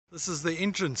This is the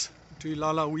entrance to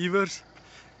Hluhluwe,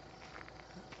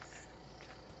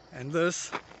 and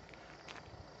this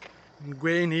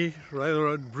Ngweni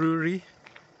Railroad Brewery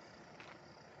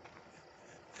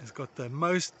has got the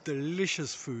most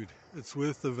delicious food. It's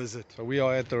worth the visit. So we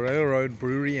are at the Railroad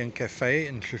Brewery and Cafe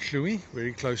in Hluhluwe,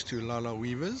 very close to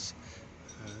Hluhluwe.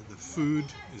 The food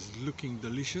is looking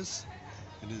delicious.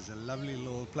 It is a lovely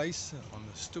little place on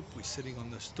the stoop. We're sitting on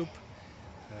the stoop.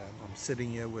 I'm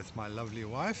sitting here with my lovely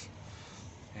wife,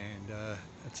 and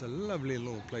it's a lovely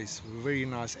little place, very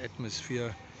nice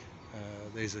atmosphere.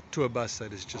 There's a tour bus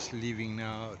that is just leaving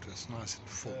now. It was nice and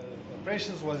full.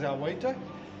 Precious was our waiter.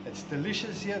 It's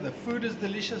delicious here. The food is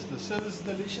delicious. The service is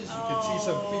delicious. You can see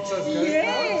some pizzas going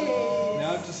out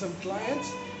now to some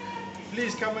clients.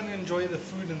 Please come and enjoy the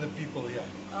food and the people here.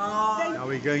 Now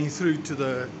we're going through to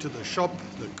the shop,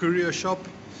 the courier shop.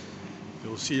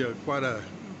 You'll see quite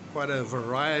a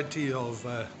variety of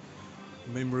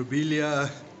memorabilia,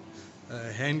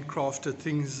 handcrafted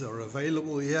things are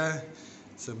available here.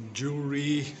 Some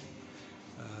jewelry,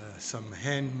 some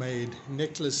handmade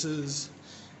necklaces,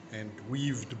 and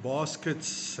weaved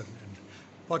baskets and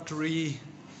pottery.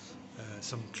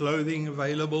 Some clothing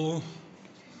available.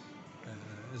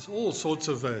 There's all sorts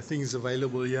of things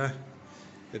available here.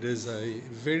 It is a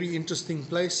very interesting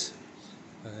place.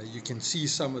 You can see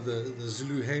some of the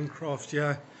Zulu handcraft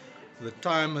here. The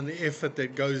time and the effort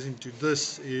that goes into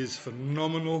this is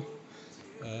phenomenal.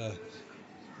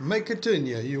 Make a turn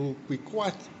here. You'll be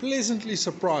quite pleasantly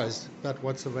surprised about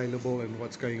what's available and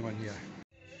what's going on here.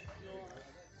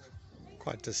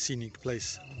 Quite a scenic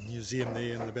place. Museum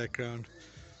there in the background.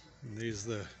 And there's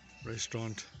the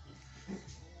restaurant.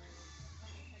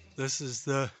 This is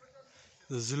the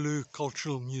Zulu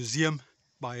Cultural Museum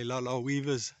by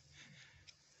Hluhluwe.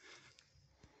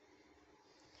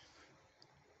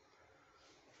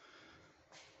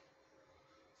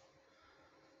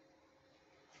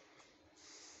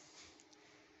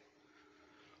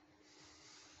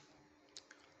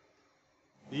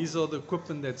 These are the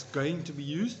equipment that's going to be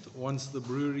used once the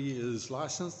brewery is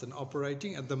licensed and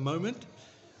operating. At the moment,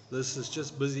 this is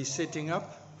just busy setting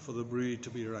up for the brewery to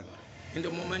be run. In the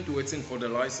moment waiting for the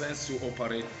license to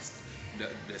operate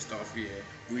the stuff here,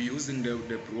 we're using the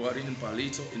brewery in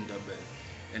Palito in Durban.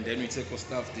 And then we take our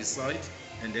stuff this side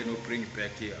and then we bring it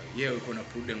back here. Here we're going to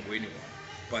put them Ngweni one.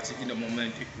 But in the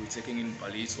moment we're taking in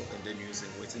Palito and then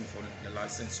waiting for the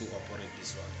license to operate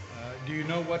this one. Do you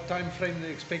know what time frame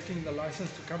they're expecting the license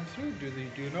to come through?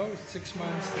 Do you know? 6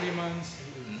 months, 3 months?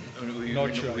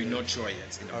 We're not sure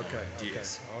yet. Okay.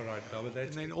 Yes. All right.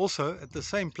 And then also at the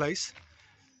same place,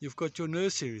 you've got your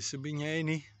nursery,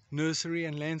 Ngweni Nursery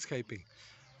and Landscaping.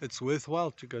 It's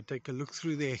worthwhile to go take a look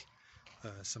through there.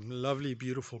 Some lovely,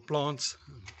 beautiful plants.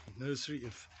 Nursery,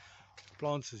 if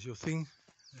plants is your thing,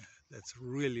 that's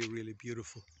really, really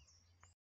beautiful.